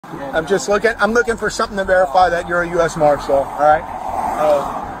I'm looking for something to verify that you're a U.S. Marshal, all right?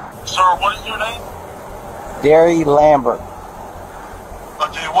 Sir, what is your name? Gary Lambert.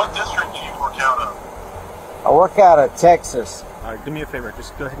 Okay, what district do you work out of? I work out of Texas. All right, do me a favor.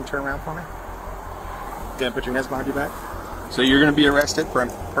 Just go ahead and turn around for me. Dan, put your hands behind your back. So you're going to be arrested for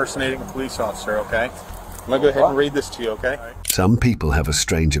impersonating a police officer, okay? I'm going to go ahead and read this to you, okay? Some people have a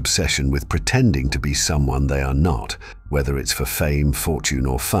strange obsession with pretending to be someone they are not. Whether it's for fame, fortune,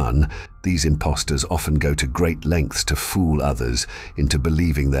 or fun, these imposters often go to great lengths to fool others into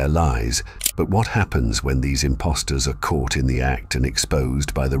believing their lies. But what happens when these imposters are caught in the act and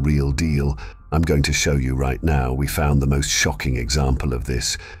exposed by the real deal? I'm going to show you right now. We found the most shocking example of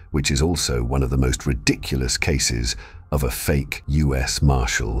this, which is also one of the most ridiculous cases of a fake US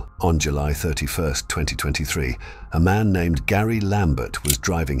Marshal. On July 31st, 2023, a man named Gary Lambert was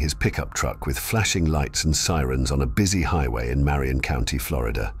driving his pickup truck with flashing lights and sirens on a busy highway in Marion County,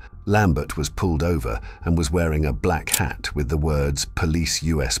 Florida. Lambert was pulled over and was wearing a black hat with the words "Police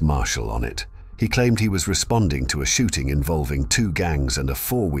US Marshal" on it. He claimed he was responding to a shooting involving two gangs and a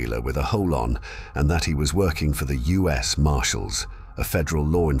four-wheeler with a hole on, and that he was working for the US Marshals, a federal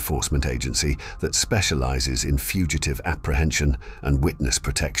law enforcement agency that specializes in fugitive apprehension and witness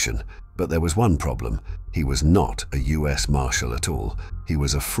protection. But there was one problem. He was not a US Marshal at all. He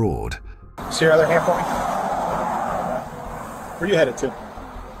was a fraud. See your other hand for me? Where are you headed to?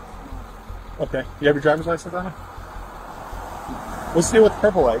 Okay. You have your driver's license on you? What's the deal with the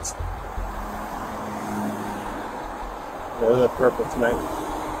purple lights? Yeah, they're purple tonight.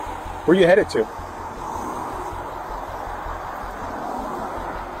 Where are you headed to?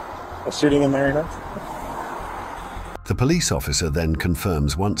 A shooting in Marion? The police officer then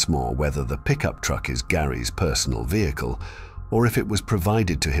confirms once more whether the pickup truck is Gary's personal vehicle or if it was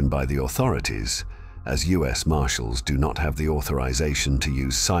provided to him by the authorities, as US Marshals do not have the authorization to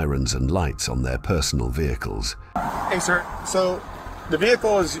use sirens and lights on their personal vehicles. Hey, sir, so the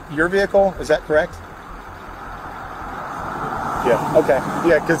vehicle is your vehicle, is that correct? Yeah, okay.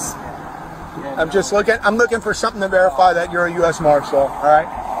 Yeah, because I'm looking for something to verify that you're a U.S. Marshal, all right?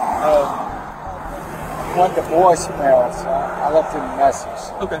 Went to voicemail, so I left him a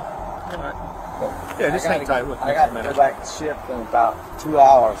message. Okay. All right. Yeah, just hang tight with me. I got to go back to shift in about 2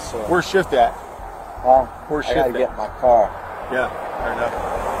 hours. So. Where's shift at? Where's shift I got to get in my car. Yeah, fair enough.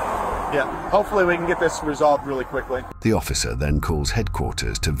 Yeah, hopefully we can get this resolved really quickly. The officer then calls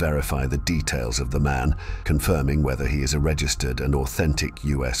headquarters to verify the details of the man, confirming whether he is a registered and authentic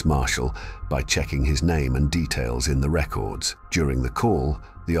US Marshal by checking his name and details in the records. During the call,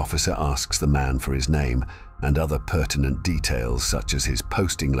 the officer asks the man for his name and other pertinent details such as his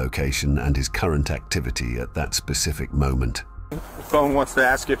posting location and his current activity at that specific moment. The phone wants to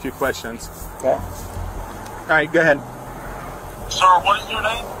ask you a few questions. Okay. All right, go ahead. Sir, what is your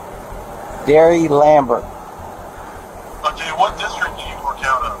name? Gary Lambert. Okay, what district do you work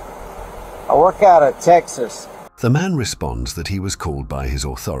out of? I work out of Texas. The man responds that he was called by his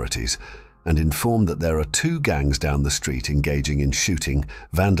authorities and informed that there are two gangs down the street engaging in shooting,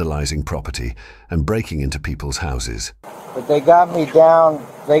 vandalizing property, and breaking into people's houses. But they got me down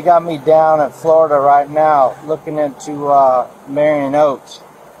in Florida right now, looking into Marion Oaks.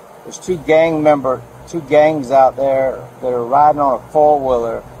 There's two gangs out there that are riding on a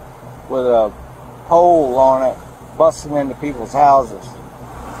four-wheeler with a pole on it, busting into people's houses.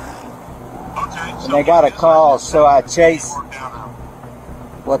 Okay, And they got a call, so I chased.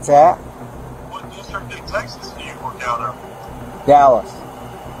 What's that? What district in Texas do you work out of? Dallas.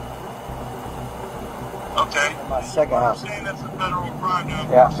 Okay. My second house. Saying that's a federal crime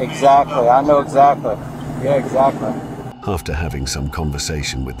now. Yeah, exactly. I know exactly. Yeah, exactly. After having some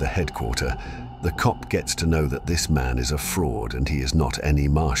conversation with the headquarter, the cop gets to know that this man is a fraud and he is not any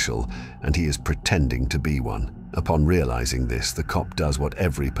marshal, and he is pretending to be one. Upon realizing this, the cop does what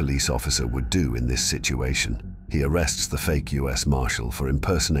every police officer would do in this situation. He arrests the fake US Marshal for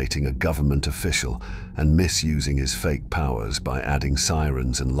impersonating a government official and misusing his fake powers by adding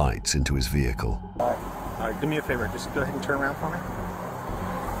sirens and lights into his vehicle. All right, do me a favor. Just go ahead and turn around for me.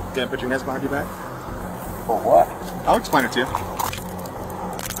 Dan, put your hands behind your back. For what? I'll explain it to you.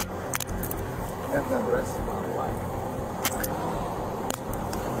 That's the rest of my life.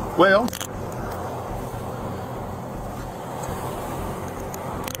 Well,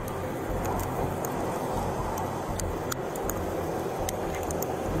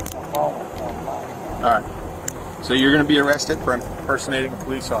 all right. So you're going to be arrested for impersonating a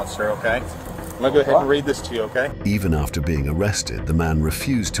police officer, okay? I'm going to go ahead and read this to you, okay? Even after being arrested, the man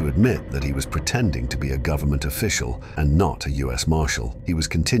refused to admit that he was pretending to be a government official and not a US Marshal. He was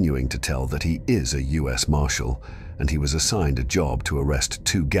continuing to tell that he is a US Marshal and he was assigned a job to arrest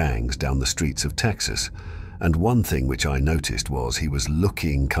 2 gangs down the streets of Texas. And one thing which I noticed was he was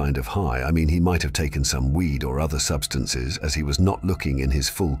looking kind of high. I mean, he might have taken some weed or other substances, as he was not looking in his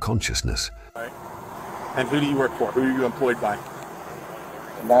full consciousness. Right. And who do you work for? Who are you employed by?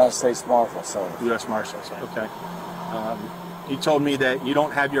 United States Marshal Service. U.S. Marshals. Okay. You told me that you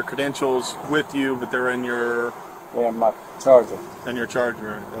don't have your credentials with you, but they're in your... Yeah, my Charger. In your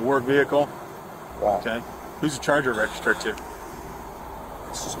Charger. A work vehicle? Right. Okay. Who's the Charger registered to?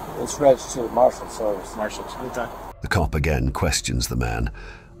 It's registered to Marshal Service. Marshals. Okay. The cop again questions the man,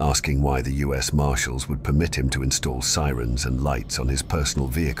 asking why the U.S. Marshals would permit him to install sirens and lights on his personal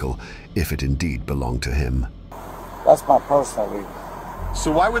vehicle if it indeed belonged to him. That's my personal vehicle.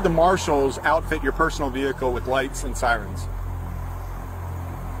 So why would the Marshals outfit your personal vehicle with lights and sirens?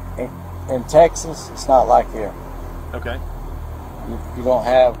 In Texas, it's not like here. Okay. You don't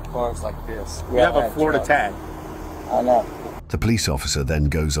have cars like this. You have a Florida tag. I know. The police officer then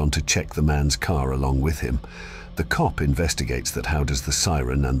goes on to check the man's car along with him. The cop investigates that how does the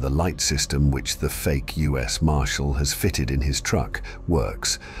siren and the light system which the fake U.S. Marshal has fitted in his truck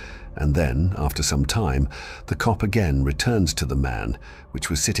works. And then, after some time, the cop again returns to the man, which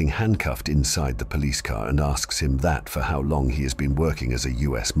was sitting handcuffed inside the police car, and asks him that for how long he has been working as a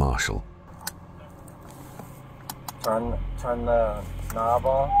U.S. Marshal. Turn the knob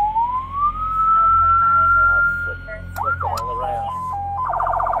on. Flip it all around.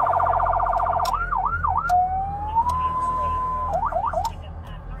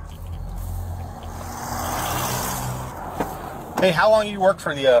 Hey, how long you worked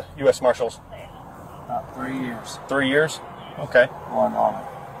for the U.S. Marshals? About 3 years. 3 years? Okay. Going on.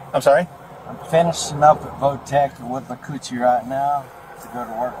 I'm sorry? I'm finishing up at Votech with McCoochie right now to go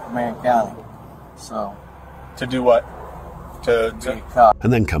to work for Marion County. So. To do what? To be a cop.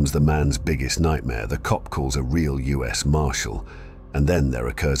 And then comes the man's biggest nightmare. The cop calls a real U.S. Marshal. And then there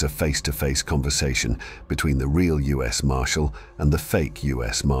occurs a face-to-face conversation between the real U.S. Marshal and the fake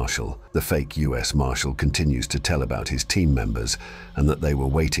U.S. Marshal. The fake U.S. Marshal continues to tell about his team members and that they were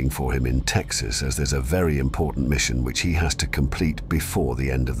waiting for him in Texas as there's a very important mission which he has to complete before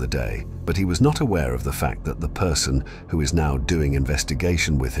the end of the day. But he was not aware of the fact that the person who is now doing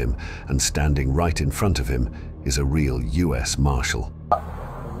investigation with him and standing right in front of him is a real U.S. Marshal.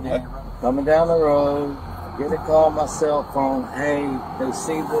 Yeah. Coming down the road. Get a call on my cell phone. Hey, they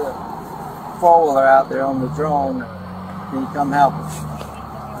see the four-wheeler out there on the drone. Can you come help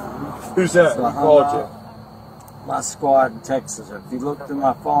us? Who's that? So Who called you? My squad in Texas. If you look through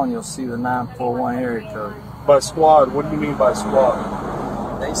my phone, you'll see the 941 area code. By squad, what do you mean by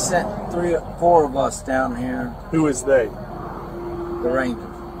squad? They sent 3 or 4 of us down here. Who is they? The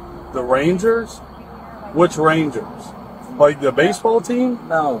Rangers. The Rangers? Which Rangers? Like the baseball team?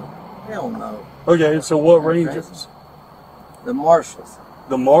 No. Hell no. Okay, so what Rangers? The Marshals.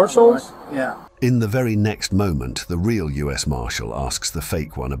 The Marshals? Yeah. In the very next moment, the real U.S. Marshal asks the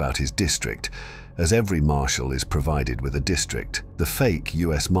fake one about his district. As every marshal is provided with a district, the fake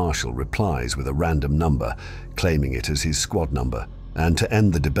U.S. Marshal replies with a random number, claiming it as his squad number. And to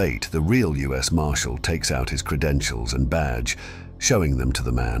end the debate, the real U.S. Marshal takes out his credentials and badge, showing them to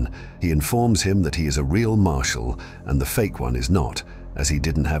the man. He informs him that he is a real marshal and the fake one is not, as he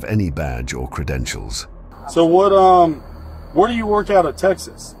didn't have any badge or credentials. So where do you work out of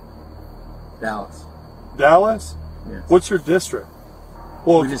Texas? Dallas. Dallas? Yes. What's your district?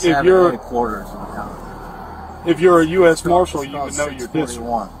 Well, We just if have you're headquarters in Dallas. if you're a U.S. Marshal, It's you called would know your district.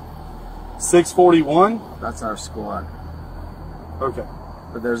 641. 641? That's our squad. Okay.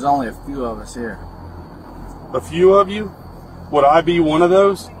 But there's only a few of us here. A few of you? Would I be one of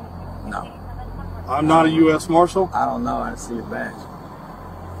those? No. I'm not a U.S. Marshal? I don't know. I see a badge.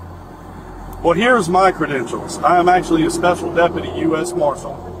 Well, here's my credentials. I am actually a Special Deputy U.S.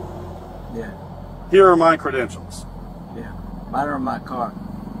 Marshal. Yeah. Here are my credentials. Yeah. Mine are in my car.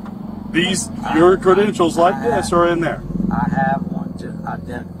 Your credentials like this are in there. I have one just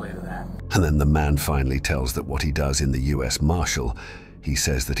identically to that. And then the man finally tells that what he does in the U.S. Marshal, he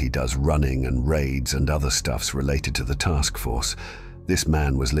says that he does running and raids and other stuffs related to the task force. This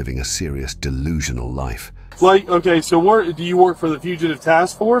man was living a serious delusional life. Like, okay, so where do you work for the Fugitive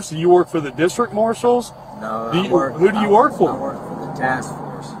Task Force? Do you work for the District Marshals? No. Who do you work for? I work for the task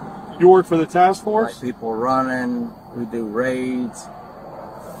force. You work for the task force? Like people running, we do raids.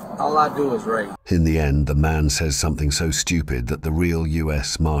 All I do is raid. In the end, the man says something so stupid that the real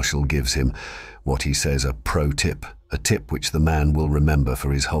U.S. Marshal gives him what he says a pro tip, a tip which the man will remember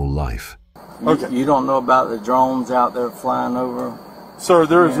for his whole life. Okay. You don't know about the drones out there flying over? Sir,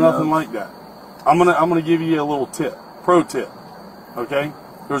 there is nothing like that. I'm gonna give you a little tip, pro tip. Okay?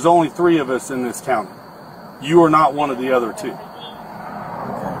 There's only 3 of us in this county. You are not one of the other two.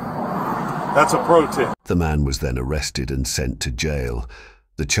 That's a pro tip. The man was then arrested and sent to jail.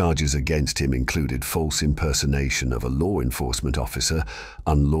 The charges against him included false impersonation of a law enforcement officer,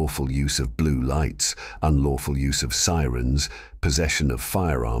 unlawful use of blue lights, unlawful use of sirens, possession of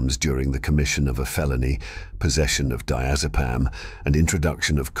firearms during the commission of a felony, possession of diazepam, and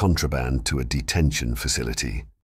introduction of contraband to a detention facility.